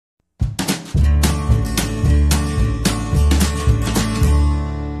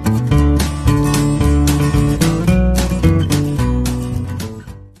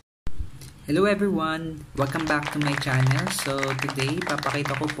Hello everyone! Welcome back to my channel. So today,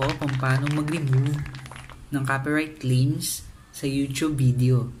 papakita ko po kung paano mag-remove ng copyright claims sa YouTube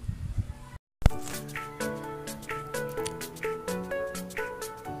video.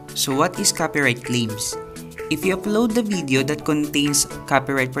 So what is copyright claims? If you upload the video that contains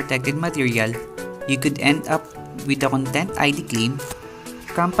copyright protected material, you could end up with a content ID claim.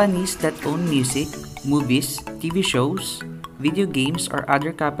 Companies that own music, movies, TV shows, video games, or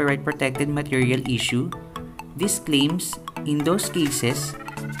other copyright protected material issue these claims. In those cases,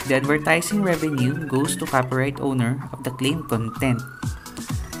 the advertising revenue goes to copyright owner of the claimed content.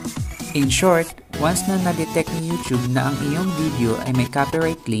 In short, once na na-detect ni YouTube na ang iyong video ay may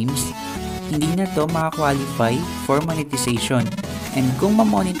copyright claims, hindi na to maka-qualify for monetization. And kung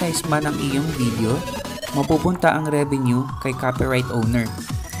ma-monetize man ang iyong video, mapupunta ang revenue kay copyright owner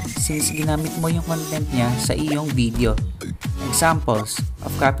since ginamit mo yung content niya sa iyong video. Examples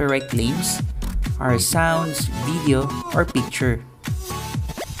of copyright claims are sounds, video, or picture.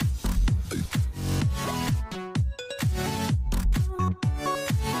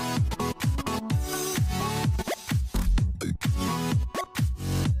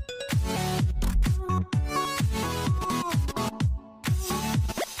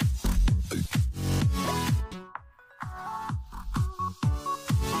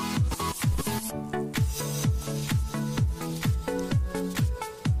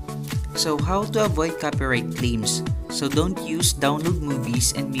 So how to avoid copyright claims? So don't use download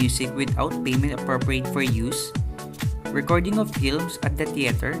movies and music without payment appropriate for use, recording of films at the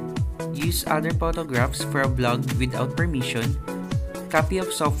theater, use other photographs for a blog without permission, copy of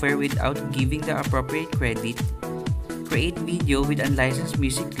software without giving the appropriate credit, create video with unlicensed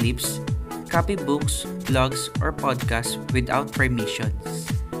music clips, copy books, blogs, or podcasts without permissions.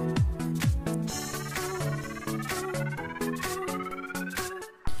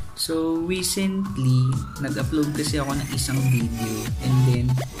 So recently, nag-upload kasi ako ng isang video and then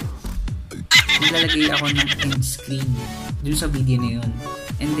nilalagay ako ng end screen dun sa video na yun.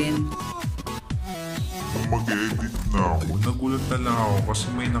 And then nung mag-edit na ako, nagulat na lang ako kasi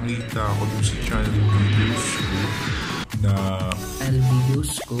may nakita ako dun sa channel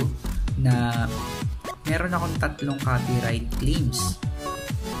videos ko na meron akong 3 copyright claims.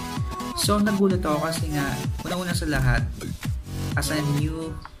 So nagulat ako kasi nga una-una sa lahat, as a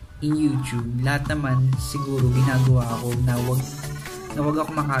new in YouTube, lahat naman siguro ginagawa ko na wag ako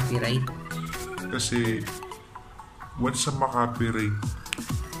makopyright. Kasi once sa makopyright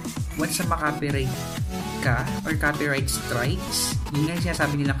ka or copyright strikes, yun nga yung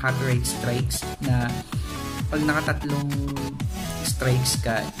sinasabi nilang copyright strikes, na pag nakatatlong strikes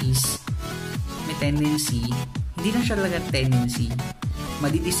ka is may tendency, hindi lang siya talaga tendency,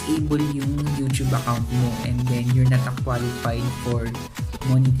 madi-disable yung YouTube account mo and then you're not qualified for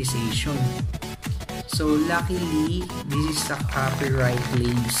monetization. So luckily, this is a copyright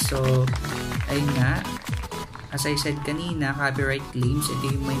claims. So ayun nga, as I said kanina, copyright claims, ito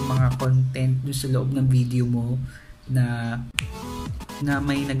yung may mga content dun sa loob ng video mo na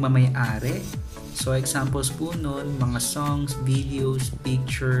may nagmamay-ari. So examples po nun, mga songs, videos,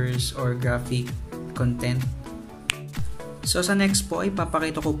 pictures, or graphic content. So sa next po,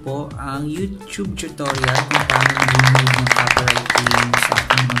 ipapakita ko po ang YouTube tutorial kung paano mag-remove ng copyright claim sa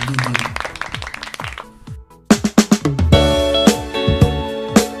aking mga video.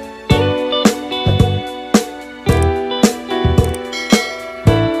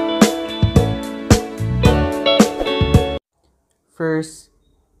 First,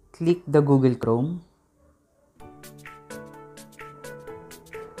 click the Google Chrome.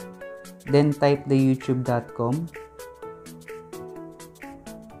 Then type the youtube.com.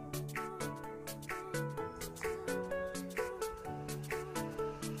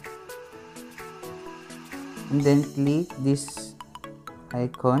 And then click this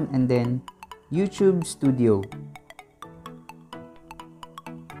icon and then YouTube Studio.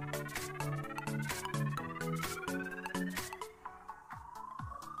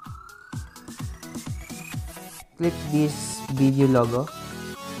 Click this video logo,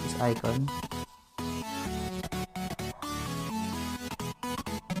 this icon.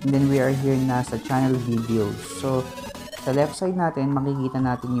 And then we are here na sa channel videos. So sa left side natin, makikita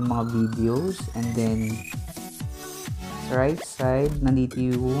natin yung mga videos, and then sa right side, nandito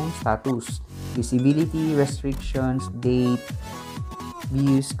yung status, visibility, restrictions, date,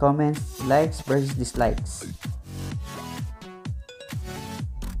 views, comments, likes versus dislikes.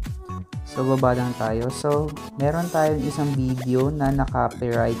 So baba lang tayo. So meron tayong isang video na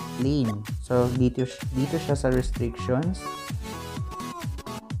naka-copyright claim. So dito siya sa restrictions.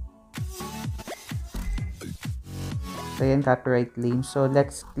 So ayan, copyright claim. So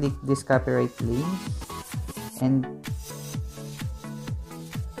let's click this copyright claim and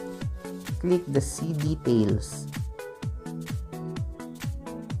click the see details.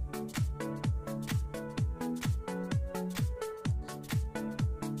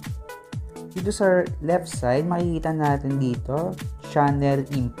 Dito sa left side, makikita natin dito, channel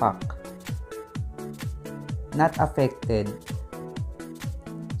impact. Not affected.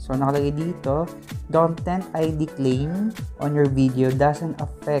 So, nakalagay dito, the content ID claim on your video doesn't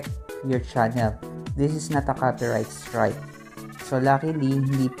affect your channel. This is not a copyright strike. So, luckily,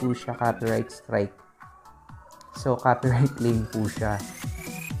 hindi po siya copyright strike. So, copyright claim po siya.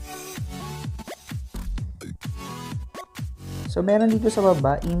 So, meron dito sa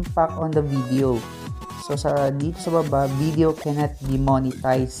baba, impact on the video. So, dito sa baba, video cannot be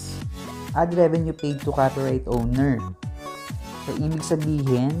monetized. Ad revenue paid to copyright owner. So, ibig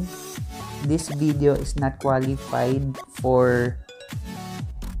sabihin, this video is not qualified for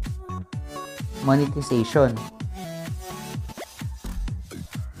monetization.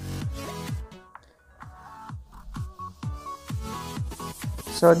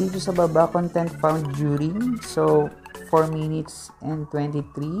 So, dito sa baba, content found during. So, 4 minutes and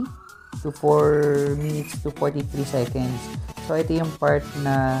 23 to 4 minutes to 43 seconds. So, ito yung part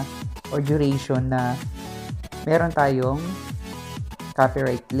na or duration na meron tayong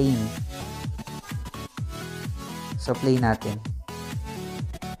copyright claim. So, play natin.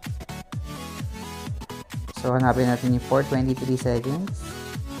 So, hanapin natin yung 4:23 seconds.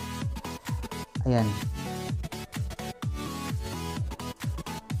 Ayan.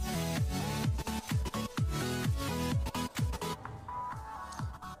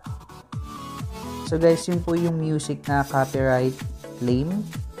 So guys, yun po yung music na copyright claim.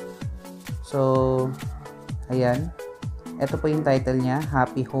 So, ayan. Ito po yung title niya,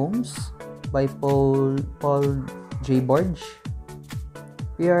 Happy Homes by Paul J. Borge,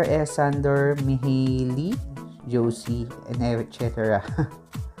 PRS Sander Mihaly, Josie, and etc.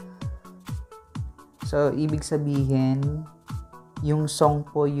 So, ibig sabihin, yung song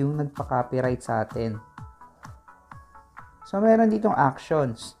po yung nagpa-copyright sa atin. So, meron ditong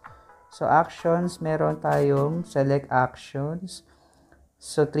actions. So, actions, meron tayong select actions.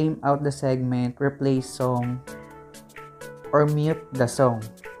 So, trim out the segment, replace song, or mute the song.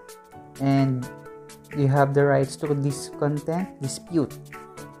 And you have the rights to this content dispute.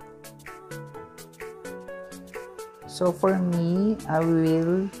 So, for me, I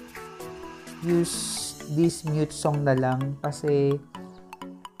will use this mute song na lang kasi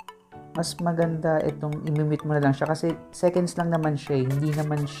mas maganda itong imimute mo na lang siya kasi seconds lang naman siya, hindi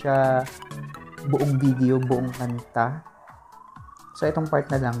naman siya buong video, buong kanta. So itong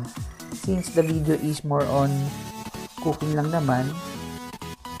part na lang, since the video is more on cooking lang naman,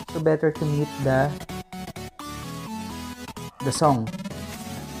 so better to mute the song.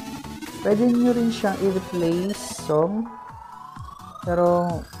 Pwede nyo rin siyang i-replace song, pero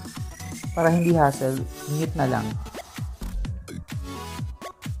para hindi hassle, mute na lang.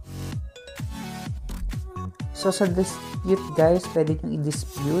 So sa dispute guys, pwede nyo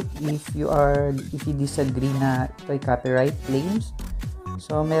i-dispute if you disagree na ito ay copyright claims.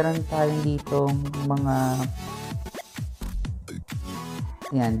 So meron tayong ditong mga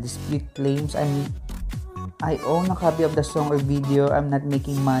dispute claims. I own a copy of the song or video. I'm not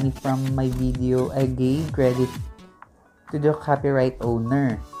making money from my video. I gave credit to the copyright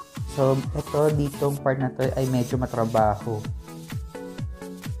owner. So ito ditong part na to ay medyo matrabaho.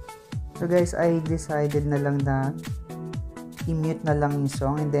 So guys, I decided na lang na i-mute na lang yung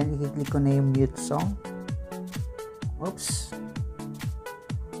song and then i-click ko na yung mute song. Oops.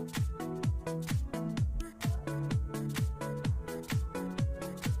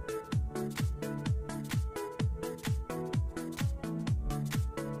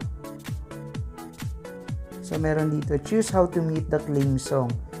 So meron dito, choose how to mute the claim song.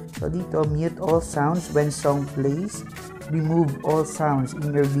 So dito, mute all sounds when song plays. Remove all sounds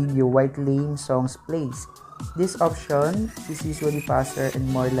in your video while claim songs plays. This option is usually faster and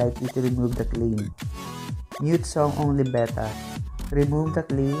more likely to remove the claim. Mute song only beta. Remove the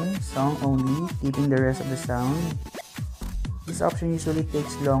claim song only, keeping the rest of the sound. This option usually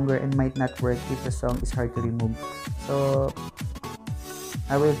takes longer and might not work if the song is hard to remove. So,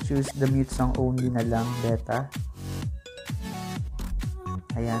 I will choose the mute song only na lang beta.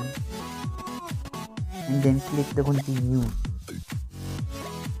 Ayan. And then click the continue.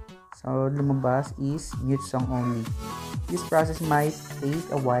 So lumabas is mute song only. This process might take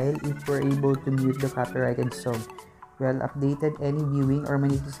a while if we're able to mute the copyrighted song. We have updated any viewing or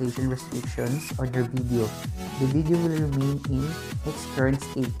monetization restrictions on your video. The video will remain in its current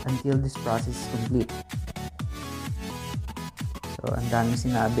state until this process is complete. So, ang daming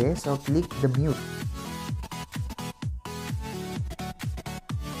sinabi. So, click the mute.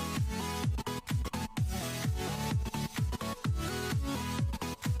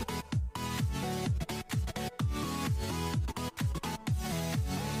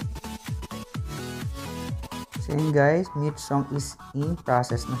 So, yun guys, mute song is in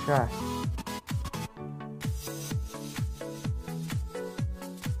process na siya.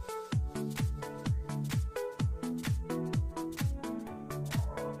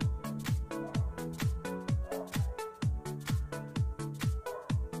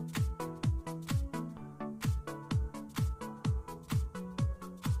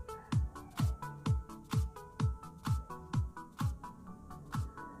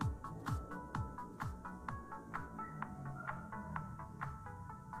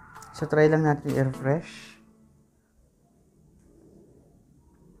 So, try lang natin i-refresh.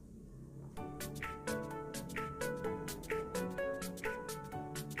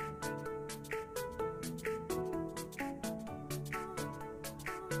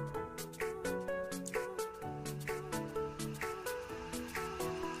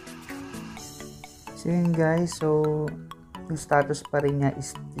 So, yun guys. So, yung status pa rin niya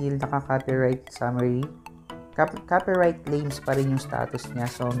is still naka-copyright summary. Copyright claims pa rin yung status niya.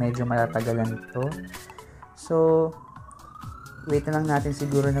 So, medyo matatagalan ito. So, wait na lang natin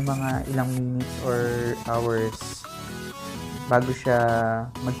siguro ng mga ilang minutes or hours bago siya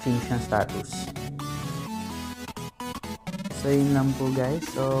mag-change ng status. So, yun lang po guys.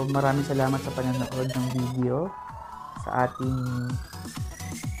 So, maraming salamat sa panonood ng video sa ating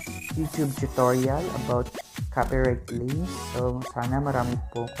YouTube tutorial about copyright claims. So, sana marami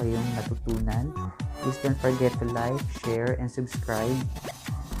po kayong natutunan. Please don't forget to like, share, and subscribe.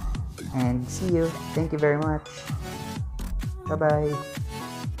 And see you. Thank you very much. Bye-bye.